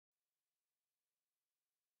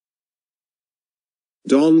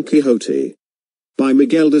Don Quixote. By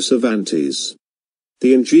Miguel de Cervantes.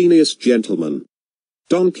 The ingenious gentleman.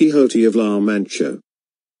 Don Quixote of La Mancha.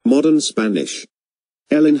 Modern Spanish.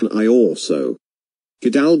 El ingenioso.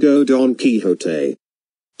 Hidalgo Don Quixote.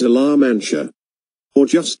 De La Mancha. Or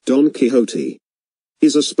just Don Quixote.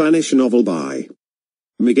 Is a Spanish novel by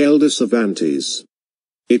Miguel de Cervantes.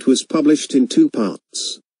 It was published in two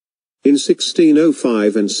parts. In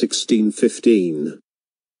 1605 and 1615.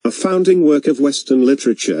 A founding work of Western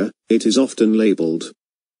literature, it is often labeled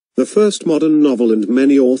the first modern novel, and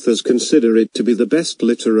many authors consider it to be the best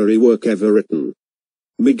literary work ever written.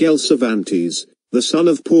 Miguel Cervantes, the son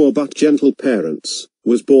of poor but gentle parents,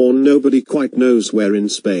 was born nobody quite knows where in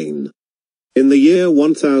Spain. In the year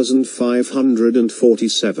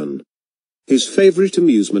 1547. His favorite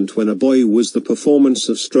amusement when a boy was the performance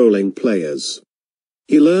of strolling players.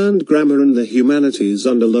 He learned grammar and the humanities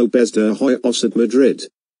under López de Hoyos at Madrid,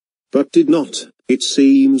 but did not, it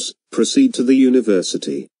seems, proceed to the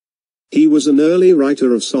university. He was an early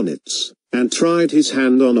writer of sonnets, and tried his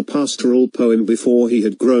hand on a pastoral poem before he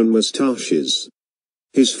had grown moustaches.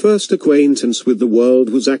 His first acquaintance with the world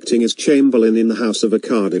was acting as chamberlain in the house of a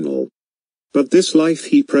cardinal. But this life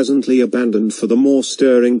he presently abandoned for the more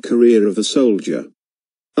stirring career of a soldier.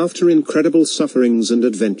 After incredible sufferings and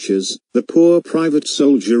adventures, the poor private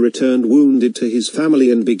soldier returned wounded to his family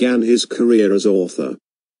and began his career as author.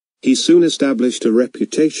 He soon established a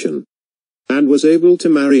reputation, and was able to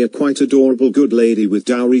marry a quite adorable good lady with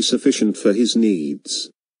dowry sufficient for his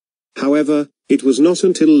needs. However, it was not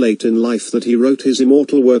until late in life that he wrote his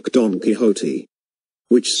immortal work Don Quixote,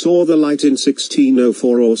 which saw the light in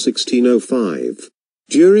 1604 or 1605.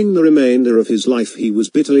 During the remainder of his life he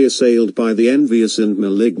was bitterly assailed by the envious and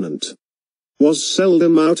malignant, was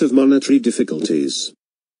seldom out of monetary difficulties,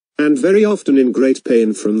 and very often in great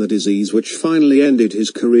pain from the disease which finally ended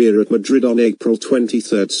his career at Madrid on April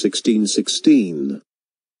 23, 1616.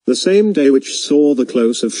 The same day which saw the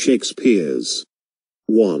close of Shakespeare's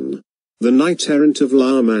 1. The Knight-Errant of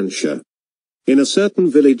La Mancha. In a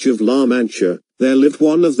certain village of La Mancha, there lived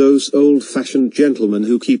one of those old-fashioned gentlemen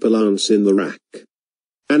who keep a lance in the rack,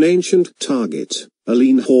 an ancient target, a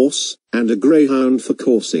lean horse, and a greyhound for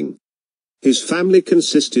coursing. His family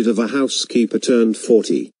consisted of a housekeeper turned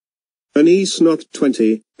 40, a niece not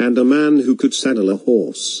 20, and a man who could saddle a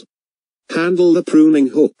horse, handle the pruning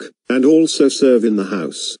hook, and also serve in the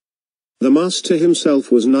house. The master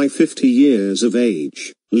himself was nigh 50 years of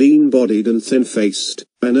age, lean-bodied and thin-faced,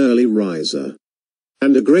 an early riser,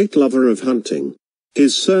 and a great lover of hunting.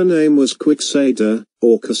 His surname was Quixote,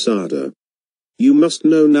 or Quesada. You must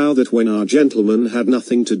know now that when our gentleman had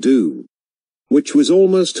nothing to do, which was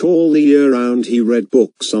almost all the year round, he read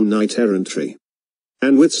books on knight-errantry,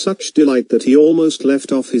 and with such delight that he almost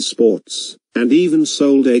left off his sports, and even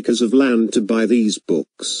sold acres of land to buy these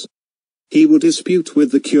books. He would dispute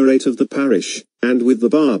with the curate of the parish, and with the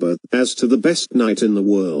barber, as to the best knight in the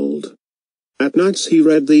world. At nights he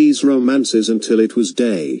read these romances until it was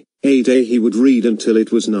day, a day he would read until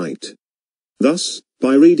it was night. Thus,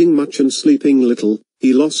 by reading much and sleeping little,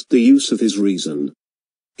 he lost the use of his reason.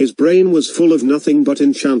 His brain was full of nothing but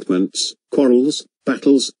enchantments, quarrels,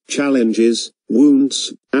 battles, challenges,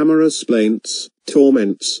 wounds, amorous plaints,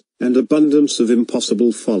 torments, and abundance of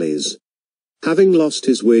impossible follies. Having lost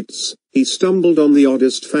his wits, he stumbled on the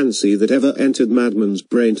oddest fancy that ever entered madman's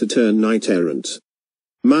brain to turn knight-errant,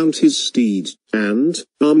 mount his steed, and,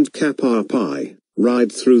 armed cap a pie,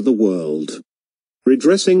 ride through the world,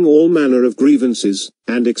 redressing all manner of grievances,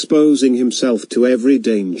 and exposing himself to every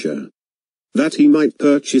danger, that he might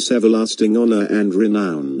purchase everlasting honor and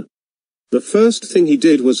renown. The first thing he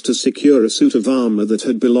did was to secure a suit of armor that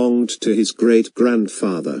had belonged to his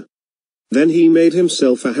great-grandfather. Then he made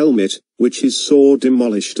himself a helmet, which his sword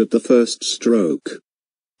demolished at the first stroke.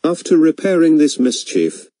 After repairing this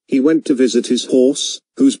mischief, he went to visit his horse,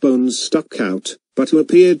 whose bones stuck out, but who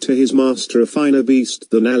appeared to his master a finer beast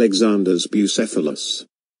than Alexander's Bucephalus.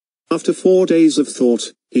 After 4 days of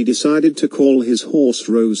thought, he decided to call his horse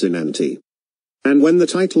Rosinante. And when the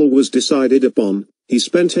title was decided upon, he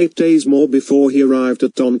spent 8 days more before he arrived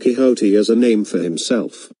at Don Quixote as a name for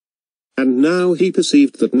himself. And now he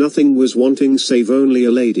perceived that nothing was wanting save only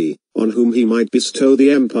a lady, on whom he might bestow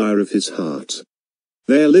the empire of his heart.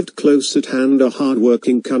 There lived close at hand a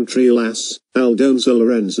hard-working country lass, Aldonza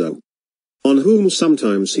Lorenzo, on whom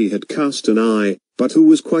sometimes he had cast an eye, but who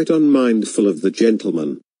was quite unmindful of the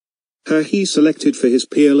gentleman. Her he selected for his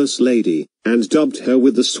peerless lady, and dubbed her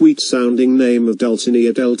with the sweet-sounding name of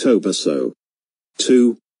Dulcinea del Toboso.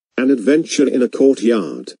 2. An adventure in a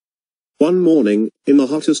courtyard. One morning, in the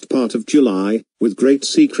hottest part of July, with great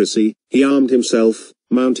secrecy, he armed himself,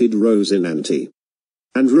 mounted Rosinante,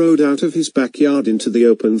 and rode out of his backyard into the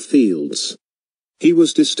open fields. He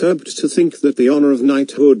was disturbed to think that the honor of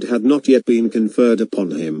knighthood had not yet been conferred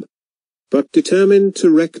upon him, but determined to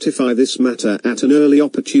rectify this matter at an early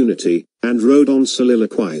opportunity, and rode on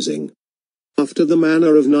soliloquizing, after the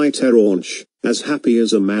manner of knight-errant, as happy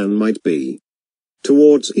as a man might be.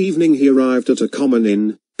 Towards evening he arrived at a common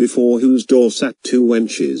inn, before whose door sat two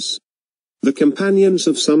wenches, the companions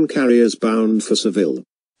of some carriers bound for Seville.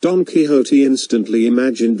 Don Quixote instantly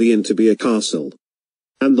imagined the inn to be a castle,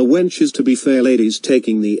 and the wenches to be fair ladies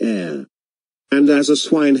taking the air. And as a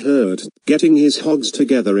swineherd, getting his hogs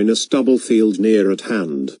together in a stubble field near at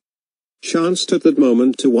hand, chanced at that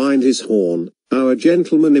moment to wind his horn, our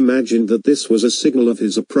gentleman imagined that this was a signal of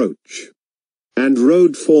his approach, and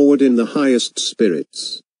rode forward in the highest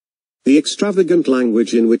spirits. The extravagant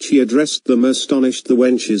language in which he addressed them astonished the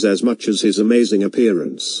wenches as much as his amazing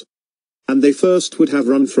appearance, and they first would have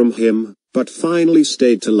run from him, but finally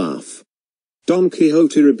stayed to laugh. Don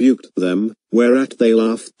Quixote rebuked them, whereat they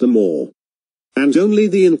laughed the more, and only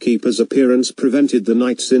the innkeeper's appearance prevented the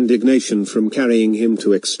knight's indignation from carrying him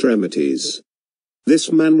to extremities.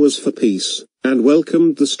 This man was for peace, and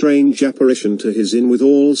welcomed the strange apparition to his inn with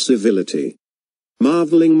all civility,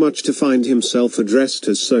 marvelling much to find himself addressed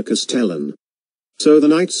as Sir Castellan. So the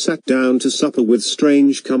knight sat down to supper with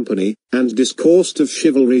strange company, and discoursed of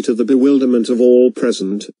chivalry to the bewilderment of all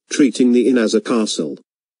present, treating the inn as a castle,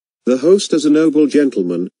 the host as a noble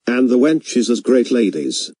gentleman, and the wenches as great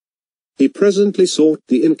ladies. He presently sought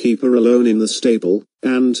the innkeeper alone in the stable,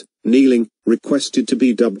 and, kneeling, requested to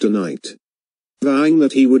be dubbed a knight, vowing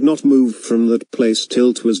that he would not move from that place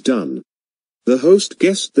till 'twas done. The host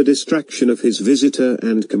guessed the distraction of his visitor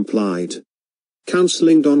and complied,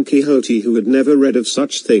 counselling Don Quixote, who had never read of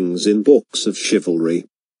such things in books of chivalry,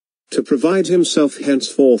 to provide himself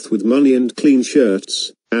henceforth with money and clean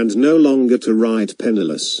shirts, and no longer to ride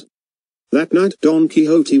penniless. That night Don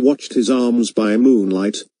Quixote watched his arms by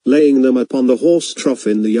moonlight, laying them upon the horse trough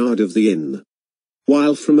in the yard of the inn,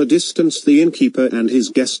 while from a distance the innkeeper and his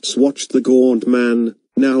guests watched the gaunt man,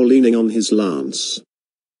 now leaning on his lance,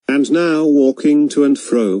 and now walking to and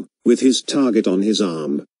fro, with his target on his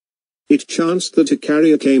arm. It chanced that a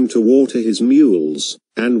carrier came to water his mules,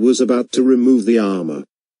 and was about to remove the armor,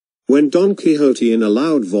 when Don Quixote in a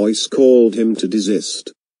loud voice called him to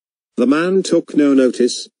desist. The man took no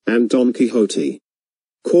notice, and Don Quixote,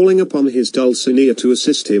 calling upon his Dulcinea to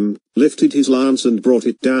assist him, lifted his lance and brought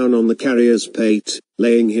it down on the carrier's pate,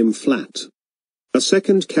 laying him flat. A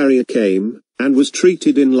second carrier came, and was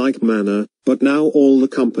treated in like manner, but now all the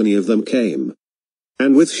company of them came,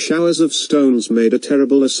 and with showers of stones made a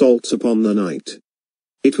terrible assault upon the knight.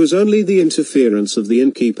 It was only the interference of the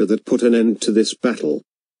innkeeper that put an end to this battle,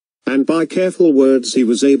 and by careful words he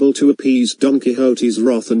was able to appease Don Quixote's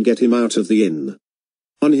wrath and get him out of the inn.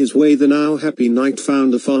 On his way the now happy knight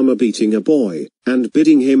found a farmer beating a boy, and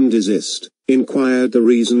bidding him desist, inquired the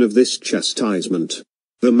reason of this chastisement.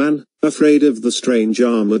 The man, afraid of the strange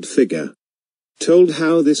armored figure, told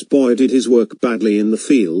how this boy did his work badly in the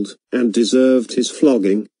field, and deserved his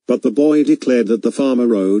flogging, but the boy declared that the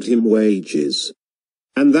farmer owed him wages,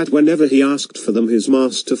 and that whenever he asked for them his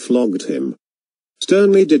master flogged him.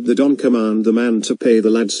 Sternly did the Don command the man to pay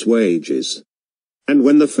the lad's wages, and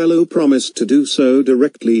when the fellow promised to do so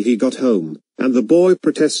directly he got home, and the boy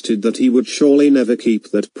protested that he would surely never keep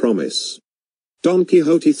that promise, Don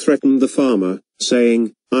Quixote threatened the farmer,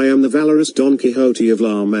 saying, "I am the valorous Don Quixote of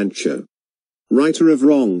La Mancha, righter of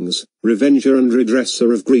wrongs, revenger and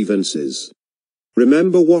redresser of grievances.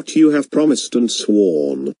 Remember what you have promised and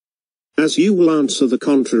sworn, as you will answer the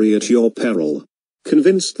contrary at your peril."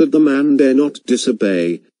 Convinced that the man dare not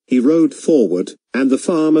disobey, he rode forward, and the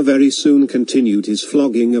farmer very soon continued his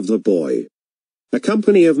flogging of the boy. A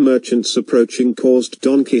company of merchants approaching caused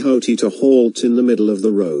Don Quixote to halt in the middle of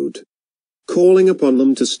the road, calling upon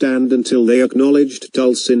them to stand until they acknowledged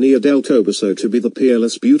Dulcinea del Toboso to be the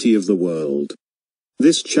peerless beauty of the world.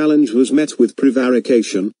 This challenge was met with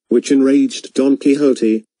prevarication, which enraged Don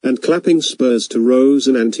Quixote, and clapping spurs to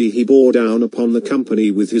Rosinante he bore down upon the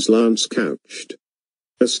company with his lance couched.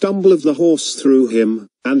 A stumble of the horse threw him,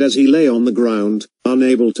 and as he lay on the ground,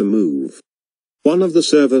 unable to move, one of the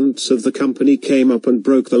servants of the company came up and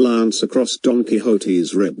broke the lance across Don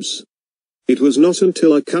Quixote's ribs. It was not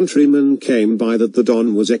until a countryman came by that the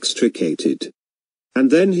Don was extricated,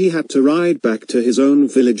 and then he had to ride back to his own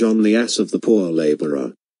village on the ass of the poor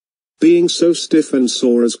labourer, being so stiff and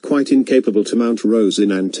sore as quite incapable to mount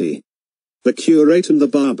Rosinante. The curate and the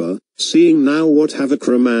barber, seeing now what havoc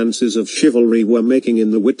romances of chivalry were making in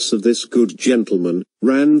the wits of this good gentleman,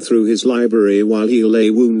 ran through his library while he lay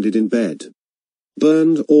wounded in bed,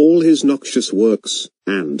 burned all his noxious works,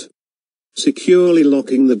 and, securely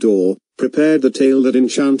locking the door, prepared the tale that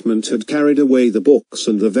enchantment had carried away the books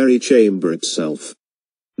and the very chamber itself.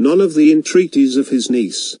 None of the entreaties of his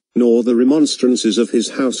niece, nor the remonstrances of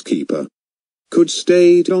his housekeeper, could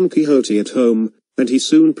stay Don Quixote at home, and he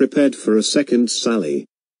soon prepared for a second sally.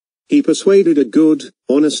 He persuaded a good,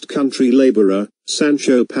 honest country labourer,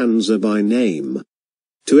 Sancho Panza by name,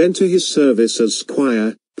 to enter his service as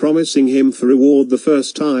squire, promising him for reward the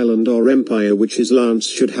first island or empire which his lance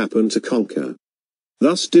should happen to conquer.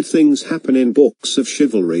 Thus did things happen in books of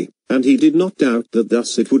chivalry, and he did not doubt that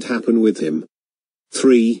thus it would happen with him.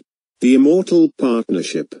 3. The Immortal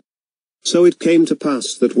Partnership. So it came to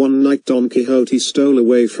pass that one night Don Quixote stole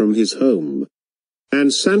away from his home,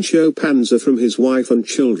 and Sancho Panza from his wife and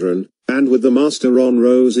children, and with the master on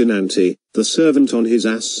Rosinante, the servant on his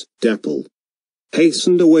ass, Dapple,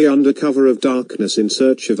 hastened away under cover of darkness in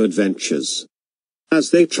search of adventures. As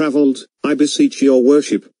they travelled, "I beseech your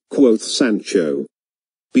worship," quoth Sancho,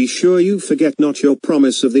 "be sure you forget not your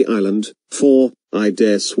promise of the island, for, I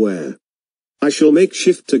dare swear, I shall make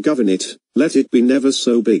shift to govern it, let it be never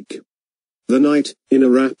so big." The knight, in a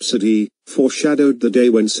rhapsody, foreshadowed the day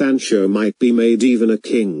when Sancho might be made even a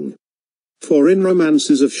king. For in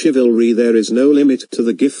romances of chivalry there is no limit to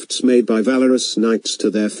the gifts made by valorous knights to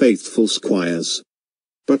their faithful squires.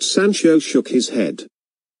 But Sancho shook his head.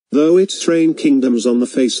 Though it train kingdoms on the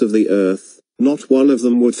face of the earth, not one of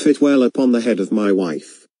them would fit well upon the head of my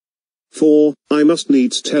wife. For, I must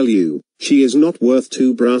needs tell you, she is not worth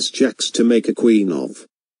 2 brass jacks to make a queen of.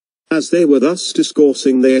 As they were thus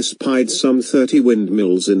discoursing they espied some 30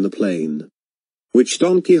 windmills in the plain, which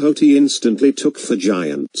Don Quixote instantly took for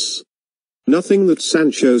giants. Nothing that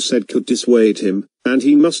Sancho said could dissuade him, and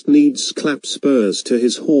he must needs clap spurs to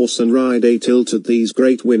his horse and ride a tilt at these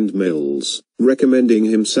great windmills, recommending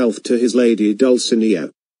himself to his lady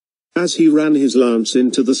Dulcinea. As he ran his lance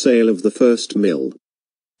into the sail of the first mill,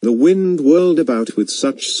 the wind whirled about with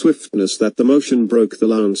such swiftness that the motion broke the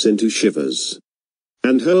lance into shivers,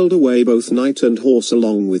 and hurled away both knight and horse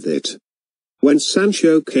along with it. When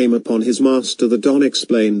Sancho came upon his master, the Don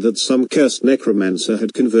explained that some cursed necromancer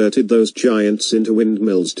had converted those giants into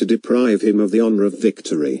windmills to deprive him of the honor of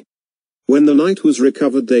victory. When the knight was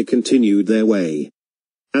recovered they continued their way,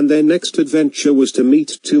 and their next adventure was to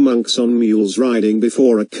meet 2 monks on mules riding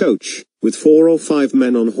before a coach, with 4 or 5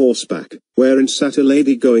 men on horseback, wherein sat a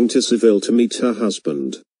lady going to Seville to meet her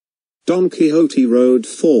husband. Don Quixote rode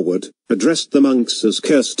forward, addressed the monks as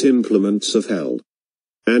cursed implements of hell,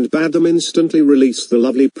 and bade them instantly release the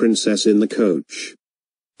lovely princess in the coach.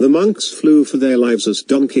 The monks flew for their lives as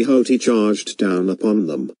Don Quixote charged down upon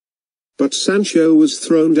them. But Sancho was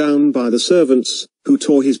thrown down by the servants, who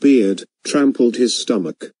tore his beard, trampled his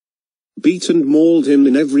stomach, beat and mauled him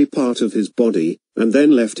in every part of his body, and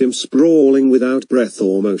then left him sprawling without breath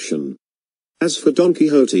or motion. As for Don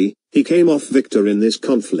Quixote, he came off victor in this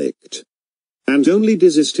conflict, and only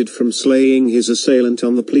desisted from slaying his assailant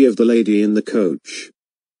on the plea of the lady in the coach,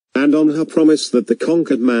 and on her promise that the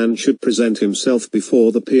conquered man should present himself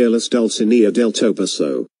before the peerless Dulcinea del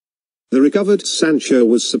Toboso. The recovered Sancho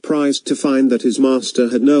was surprised to find that his master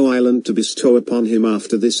had no island to bestow upon him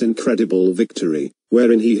after this incredible victory,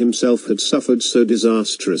 wherein he himself had suffered so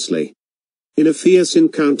disastrously. In a fierce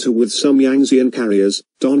encounter with some Yanxian carriers,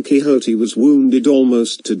 Don Quixote was wounded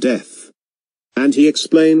almost to death, and he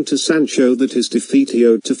explained to Sancho that his defeat he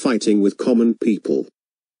owed to fighting with common people,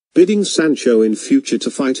 bidding Sancho in future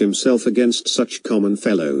to fight himself against such common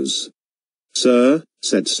fellows. "Sir,"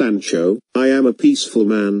 said Sancho, "I am a peaceful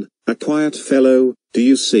man, a quiet fellow, do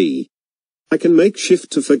you see? I can make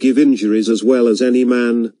shift to forgive injuries as well as any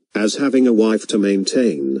man, as having a wife to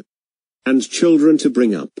maintain, and children to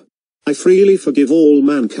bring up. I freely forgive all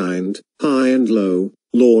mankind, high and low,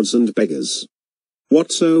 lords and beggars,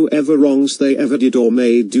 whatsoever wrongs they ever did or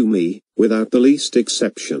may do me, without the least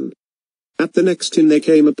exception." At the next inn they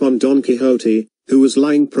came upon Don Quixote, who was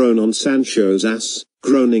lying prone on Sancho's ass,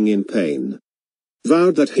 groaning in pain.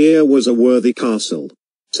 Vowed that here was a worthy castle.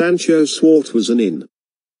 Sancho swore 'twas an inn.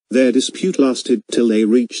 Their dispute lasted till they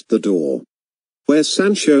reached the door, where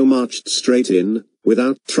Sancho marched straight in,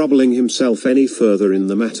 without troubling himself any further in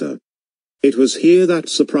the matter. It was here that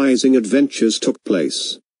surprising adventures took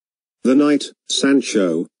place. The knight,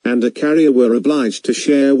 Sancho, and a carrier were obliged to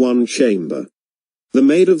share one chamber. The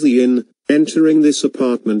maid of the inn, entering this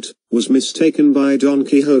apartment, was mistaken by Don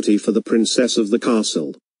Quixote for the princess of the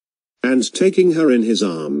castle, and taking her in his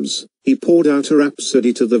arms, he poured out a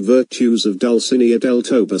rhapsody to the virtues of Dulcinea del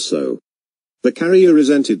Toboso. The carrier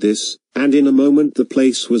resented this, and in a moment the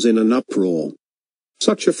place was in an uproar.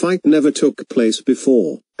 Such a fight never took place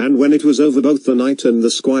before, and when it was over both the knight and the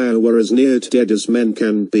squire were as near to dead as men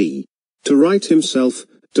can be. To right himself,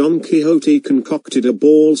 Don Quixote concocted a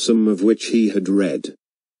balsam of which he had read.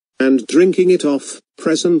 And drinking it off,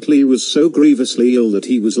 presently was so grievously ill that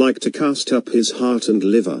he was like to cast up his heart and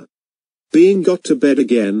liver. Being got to bed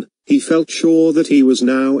again, he felt sure that he was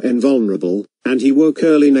now invulnerable, and he woke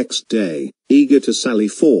early next day, eager to sally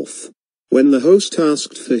forth. When the host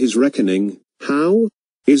asked for his reckoning, "How?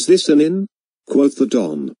 Is this an inn?" quoth the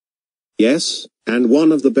Don. "Yes, and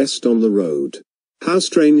one of the best on the road. How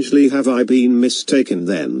strangely have I been mistaken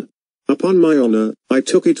then. Upon my honor, I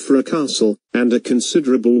took it for a castle, and a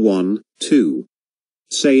considerable one, too."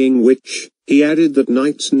 Saying which, he added that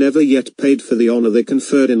knights never yet paid for the honor they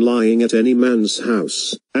conferred in lying at any man's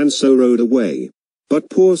house, and so rode away.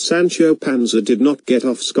 But poor Sancho Panza did not get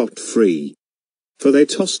off scot-free. For they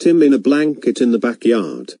tossed him in a blanket in the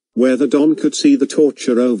backyard, where the Don could see the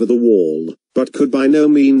torture over the wall, but could by no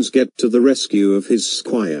means get to the rescue of his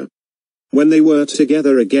squire. When they were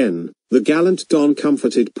together again, the gallant Don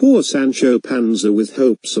comforted poor Sancho Panza with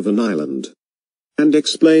hopes of an island, and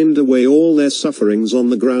explained away all their sufferings on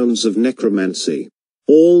the grounds of necromancy.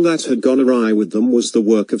 All that had gone awry with them was the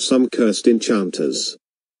work of some cursed enchanters.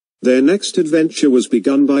 Their next adventure was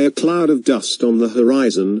begun by a cloud of dust on the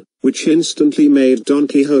horizon, which instantly made Don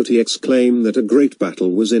Quixote exclaim that a great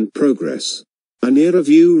battle was in progress. A nearer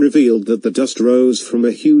view revealed that the dust rose from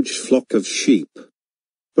a huge flock of sheep.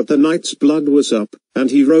 But the knight's blood was up,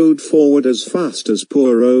 and he rode forward as fast as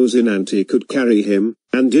poor Rosinante could carry him,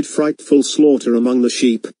 and did frightful slaughter among the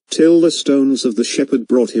sheep, till the stones of the shepherd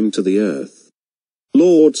brought him to the earth.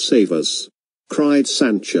 "Lord save us!" cried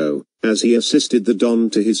Sancho, as he assisted the Don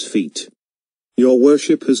to his feet. "Your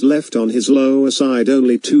worship has left on his lower side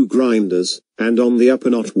only 2 grinders, and on the upper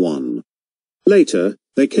not one." Later,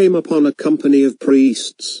 they came upon a company of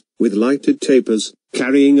priests, with lighted tapers,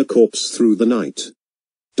 carrying a corpse through the night.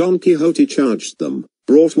 Don Quixote charged them,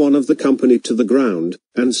 brought one of the company to the ground,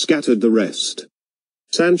 and scattered the rest.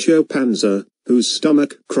 Sancho Panza, whose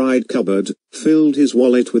stomach cried cupboard, filled his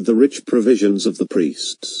wallet with the rich provisions of the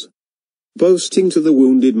priests, boasting to the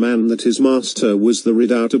wounded man that his master was the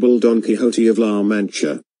redoubtable Don Quixote of La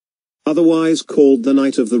Mancha, otherwise called the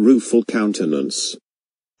Knight of the Rueful Countenance.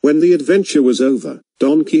 When the adventure was over,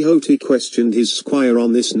 Don Quixote questioned his squire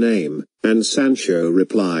on this name, and Sancho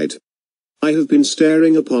replied, "I have been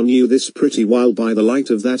staring upon you this pretty while by the light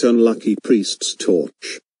of that unlucky priest's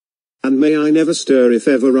torch. And may I never stir if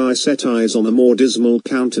ever I set eyes on a more dismal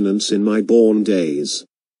countenance in my born days."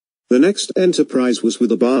 The next enterprise was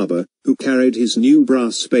with a barber, who carried his new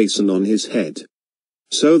brass basin on his head,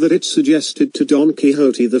 so that it suggested to Don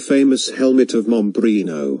Quixote the famous helmet of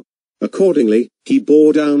Mombrino. Accordingly, he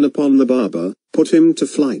bore down upon the barber, put him to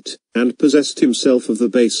flight, and possessed himself of the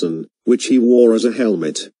basin, which he wore as a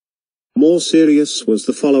helmet. More serious was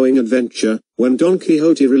the following adventure, when Don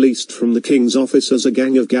Quixote released from the king's officers a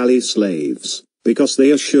gang of galley slaves, because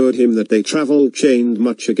they assured him that they travelled chained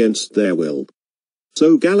much against their will.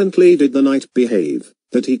 So gallantly did the knight behave,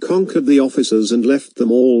 that he conquered the officers and left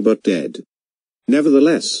them all but dead.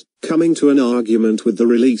 Nevertheless, coming to an argument with the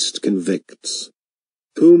released convicts,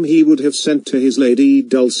 whom he would have sent to his lady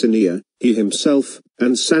Dulcinea, he himself,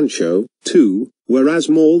 and Sancho, too, were as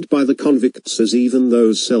mauled by the convicts as even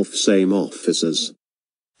those self-same officers.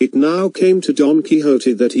 It now came to Don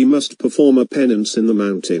Quixote that he must perform a penance in the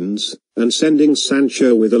mountains, and sending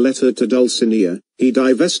Sancho with a letter to Dulcinea, he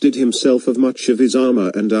divested himself of much of his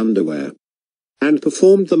armor and underwear, and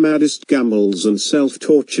performed the maddest gambols and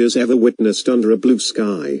self-tortures ever witnessed under a blue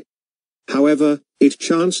sky. However, it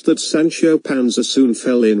chanced that Sancho Panza soon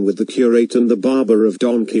fell in with the curate and the barber of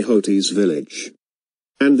Don Quixote's village.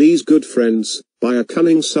 And these good friends, by a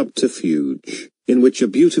cunning subterfuge, in which a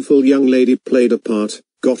beautiful young lady played a part,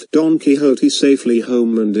 got Don Quixote safely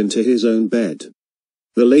home and into his own bed.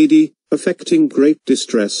 The lady, affecting great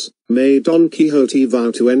distress, made Don Quixote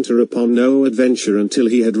vow to enter upon no adventure until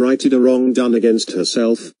he had righted a wrong done against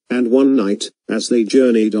herself, and one night, as they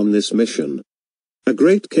journeyed on this mission, a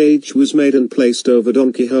great cage was made and placed over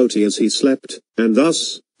Don Quixote as he slept, and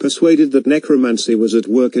thus, persuaded that necromancy was at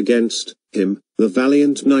work against him, the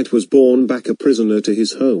valiant knight was borne back a prisoner to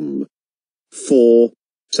his home. 4.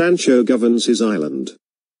 Sancho governs his island.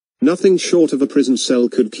 Nothing short of a prison cell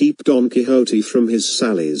could keep Don Quixote from his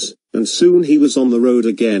sallies, and soon he was on the road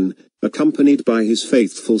again, accompanied by his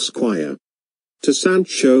faithful squire. To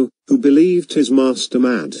Sancho, who believed his master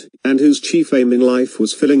mad, and whose chief aim in life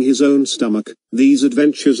was filling his own stomach, these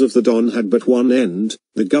adventures of the Don had but one end,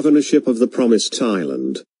 the governorship of the promised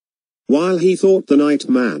island. While he thought the knight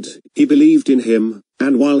mad, he believed in him,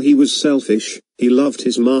 and while he was selfish, he loved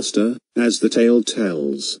his master, as the tale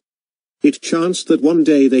tells. It chanced that one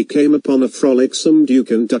day they came upon a frolicsome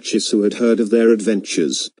duke and duchess who had heard of their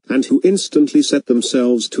adventures, and who instantly set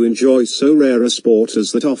themselves to enjoy so rare a sport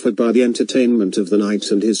as that offered by the entertainment of the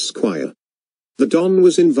knight and his squire. The Don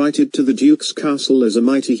was invited to the duke's castle as a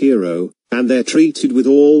mighty hero, and there treated with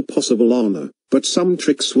all possible honor, but some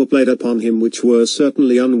tricks were played upon him which were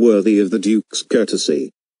certainly unworthy of the duke's courtesy.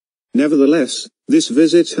 Nevertheless, this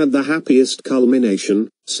visit had the happiest culmination,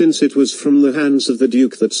 since it was from the hands of the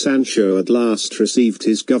duke that Sancho at last received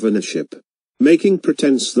his governorship. Making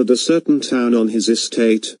pretense that a certain town on his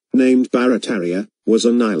estate, named Barataria, was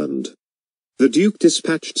an island. The duke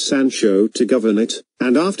dispatched Sancho to govern it,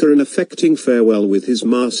 and after an affecting farewell with his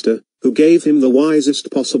master, who gave him the wisest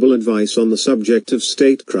possible advice on the subject of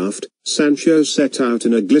statecraft, Sancho set out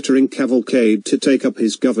in a glittering cavalcade to take up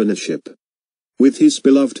his governorship, with his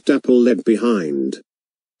beloved Dapple led behind.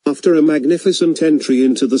 After a magnificent entry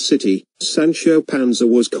into the city, Sancho Panza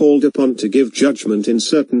was called upon to give judgment in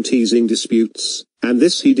certain teasing disputes, and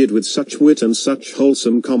this he did with such wit and such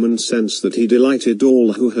wholesome common sense that he delighted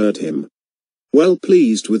all who heard him. Well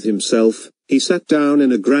pleased with himself, he sat down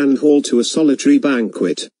in a grand hall to a solitary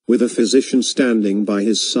banquet, with a physician standing by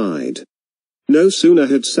his side. No sooner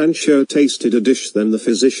had Sancho tasted a dish than the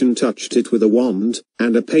physician touched it with a wand,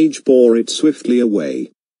 and a page bore it swiftly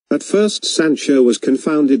away. At first Sancho was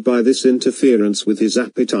confounded by this interference with his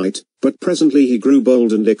appetite, but presently he grew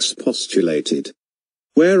bold and expostulated.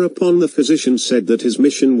 Whereupon the physician said that his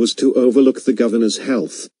mission was to overlook the governor's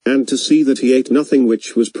health, and to see that he ate nothing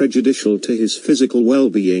which was prejudicial to his physical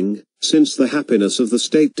well-being, since the happiness of the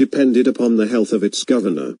state depended upon the health of its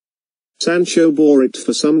governor. Sancho bore it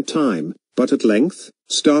for some time, but at length,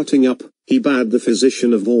 starting up, he bade the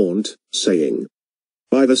physician a vaunt, saying,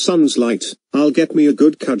 "By the sun's light, I'll get me a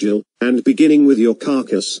good cudgel, and beginning with your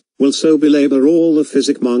carcass, will so belabor all the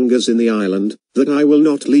physic-mongers in the island, that I will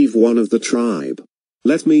not leave one of the tribe.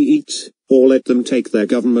 Let me eat, or let them take their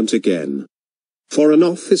government again. For an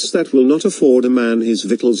office that will not afford a man his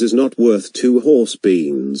victuals is not worth 2 horse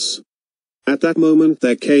beans." At that moment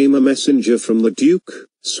there came a messenger from the duke,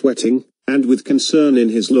 sweating, and with concern in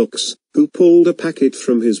his looks, who pulled a packet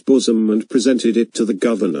from his bosom and presented it to the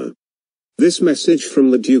governor. This message from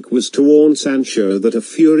the duke was to warn Sancho that a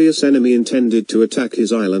furious enemy intended to attack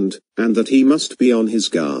his island, and that he must be on his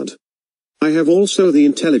guard. "I have also the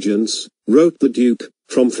intelligence," wrote the duke,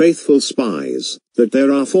 "from faithful spies, that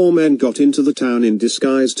there are 4 men got into the town in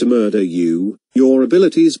disguise to murder you, your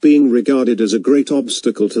abilities being regarded as a great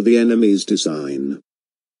obstacle to the enemy's design.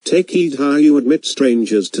 Take heed how you admit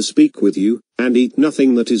strangers to speak with you, and eat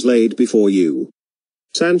nothing that is laid before you."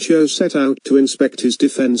 Sancho set out to inspect his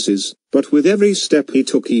defenses, but with every step he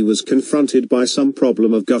took he was confronted by some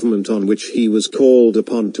problem of government on which he was called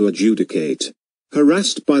upon to adjudicate.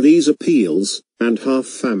 Harassed by these appeals, and half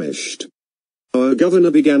famished, our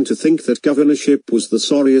governor began to think that governorship was the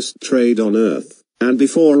sorriest trade on earth, and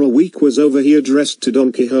before a week was over he addressed to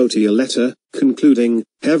Don Quixote a letter, concluding,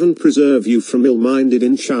 "Heaven preserve you from ill-minded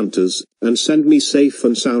enchanters, and send me safe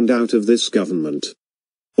and sound out of this government."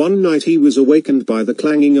 One night he was awakened by the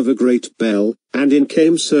clanging of a great bell, and in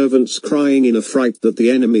came servants crying in affright that the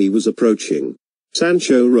enemy was approaching.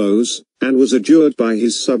 Sancho rose, and was adjured by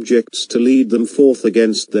his subjects to lead them forth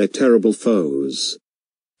against their terrible foes.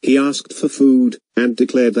 He asked for food, and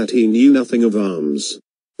declared that he knew nothing of arms.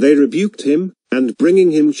 They rebuked him, and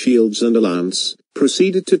bringing him shields and a lance,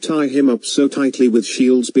 proceeded to tie him up so tightly with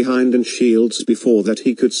shields behind and shields before that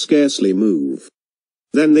he could scarcely move.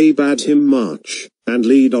 Then they bade him march, and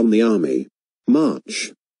lead on the army.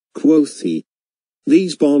 "March," quoth he.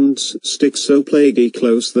 "These bonds stick so plaguy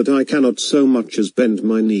close that I cannot so much as bend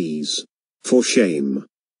my knees." "For shame,"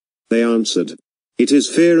 they answered. "It is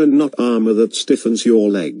fear and not armor that stiffens your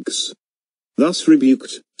legs." Thus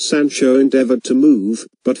rebuked, Sancho endeavored to move,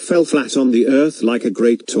 but fell flat on the earth like a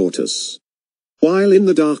great tortoise. While in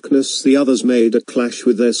the darkness the others made a clash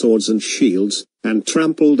with their swords and shields, and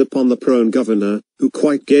trampled upon the prone governor, who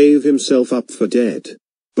quite gave himself up for dead.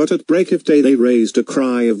 But at break of day they raised a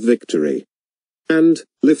cry of victory, and,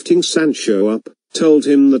 lifting Sancho up, told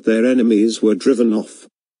him that their enemies were driven off.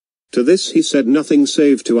 To this he said nothing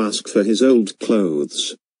save to ask for his old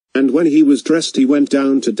clothes. And when he was dressed he went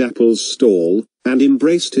down to Dapple's stall, and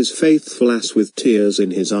embraced his faithful ass with tears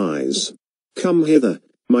in his eyes. "Come hither,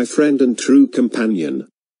 my friend and true companion,"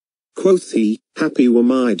 quoth he. "Happy were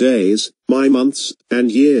my days, my months,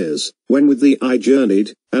 and years, when with thee I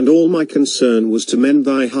journeyed, and all my concern was to mend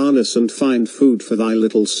thy harness and find food for thy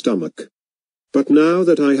little stomach. But now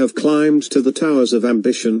that I have climbed to the towers of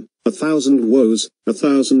ambition, 1,000 woes,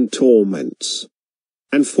 1,000 torments,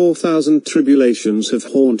 and 4,000 tribulations have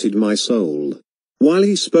haunted my soul. While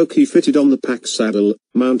he spoke he fitted on the pack saddle,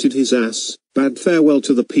 mounted his ass, bade farewell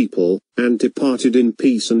to the people, and departed in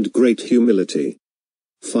peace and great humility.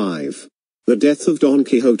 5. The death of Don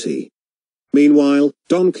Quixote. Meanwhile,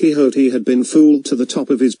 Don Quixote had been fooled to the top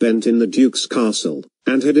of his bent in the Duke's castle,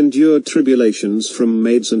 and had endured tribulations from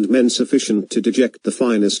maids and men sufficient to deject the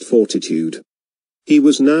finest fortitude. He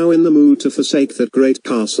was now in the mood to forsake that great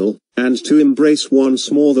castle, and to embrace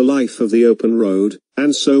once more the life of the open road,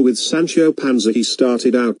 and so with Sancho Panza he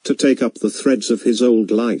started out to take up the threads of his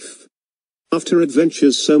old life. After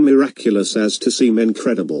adventures so miraculous as to seem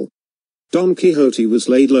incredible, Don Quixote was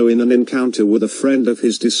laid low in an encounter with a friend of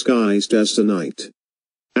his disguised as a knight,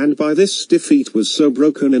 and by this defeat was so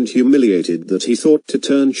broken and humiliated that he thought to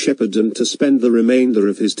turn shepherd and to spend the remainder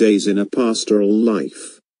of his days in a pastoral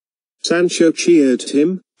life. Sancho cheered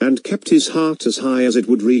him, and kept his heart as high as it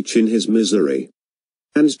would reach in his misery.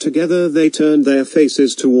 And together they turned their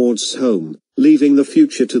faces towards home, leaving the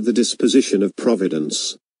future to the disposition of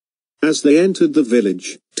Providence. As they entered the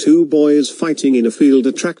village, 2 boys fighting in a field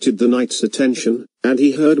attracted the knight's attention, and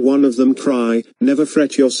he heard one of them cry, "Never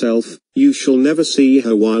fret yourself, you shall never see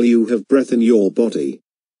her while you have breath in your body."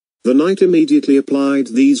 The knight immediately applied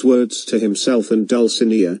these words to himself and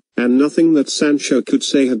Dulcinea, and nothing that Sancho could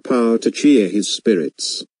say had power to cheer his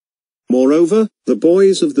spirits. Moreover, the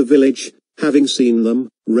boys of the village, having seen them,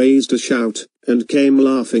 raised a shout, and came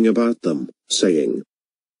laughing about them, saying,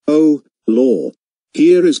 "Oh, law!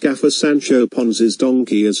 Here is Gaffer Sancho Panza's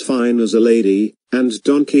donkey as fine as a lady, and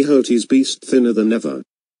Don Quixote's beast thinner than ever."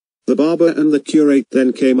 The barber and the curate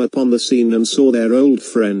then came upon the scene and saw their old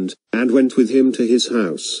friend, and went with him to his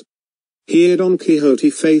house. Here Don Quixote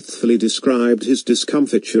faithfully described his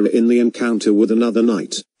discomfiture in the encounter with another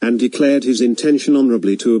knight, and declared his intention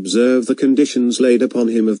honorably to observe the conditions laid upon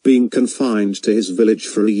him of being confined to his village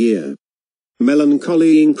for a year.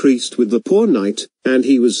 Melancholy increased with the poor knight, and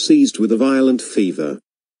he was seized with a violent fever.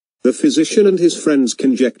 The physician and his friends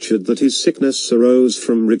conjectured that his sickness arose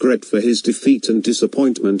from regret for his defeat and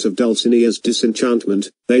disappointment of Dulcinea's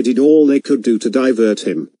disenchantment. They did all they could do to divert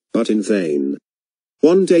him, but in vain.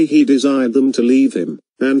 One day he desired them to leave him,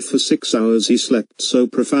 and for 6 hours he slept so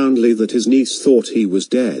profoundly that his niece thought he was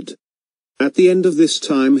dead. At the end of this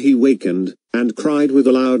time he wakened, and cried with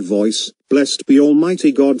a loud voice, "Blessed be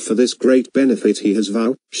Almighty God for this great benefit he has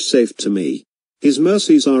vouchsafed to me. His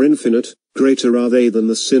mercies are infinite, greater are they than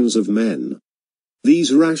the sins of men."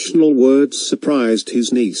 These rational words surprised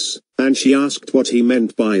his niece, and she asked what he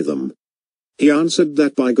meant by them. He answered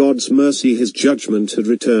that by God's mercy his judgment had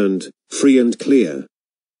returned, free and clear.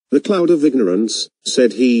 "The cloud of ignorance,"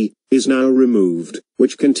 said he, "is now removed,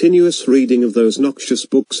 which continuous reading of those noxious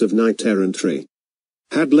books of knight-errantry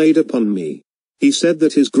had laid upon me." He said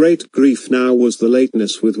that his great grief now was the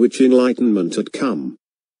lateness with which enlightenment had come,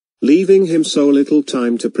 leaving him so little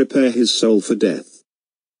time to prepare his soul for death.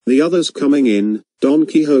 The others coming in, Don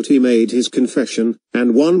Quixote made his confession,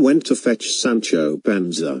 and one went to fetch Sancho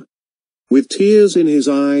Panza. With tears in his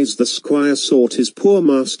eyes the squire sought his poor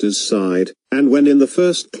master's side, and when in the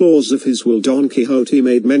first clause of his will Don Quixote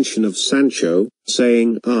made mention of Sancho,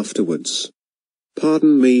 saying afterwards,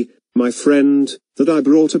 "Pardon me, my friend, that I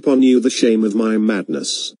brought upon you the shame of my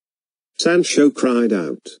madness," Sancho cried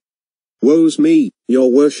out, "Woe's me, your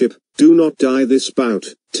worship, do not die this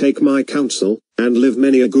bout, take my counsel, and live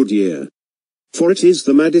many a good year. For it is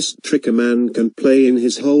the maddest trick a man can play in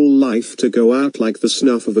his whole life to go out like the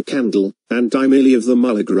snuff of a candle, and die merely of the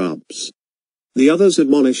mulligrubs." The others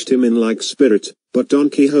admonished him in like spirit, but Don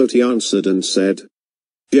Quixote answered and said,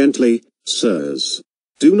 "Gently, sirs.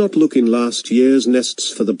 Do not look in last year's nests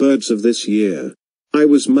for the birds of this year. I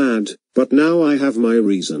was mad, but now I have my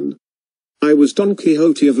reason. I was Don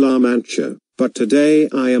Quixote of La Mancha, but today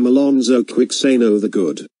I am Alonso Quixano the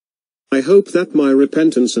Good. I hope that my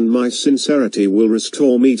repentance and my sincerity will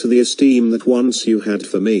restore me to the esteem that once you had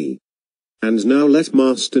for me. And now let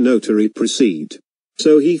Master Notary proceed."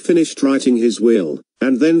 So he finished writing his will,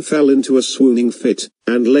 and then fell into a swooning fit,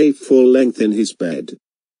 and lay full length in his bed.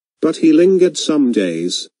 But he lingered some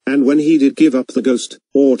days, and when he did give up the ghost,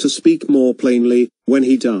 or to speak more plainly, when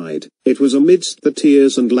he died, it was amidst the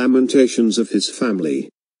tears and lamentations of his family,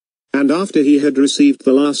 and after he had received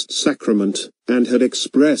the last sacrament, and had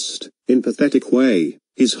expressed, in pathetic way,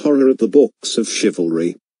 his horror at the books of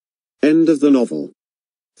chivalry. End of the novel.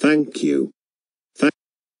 Thank you.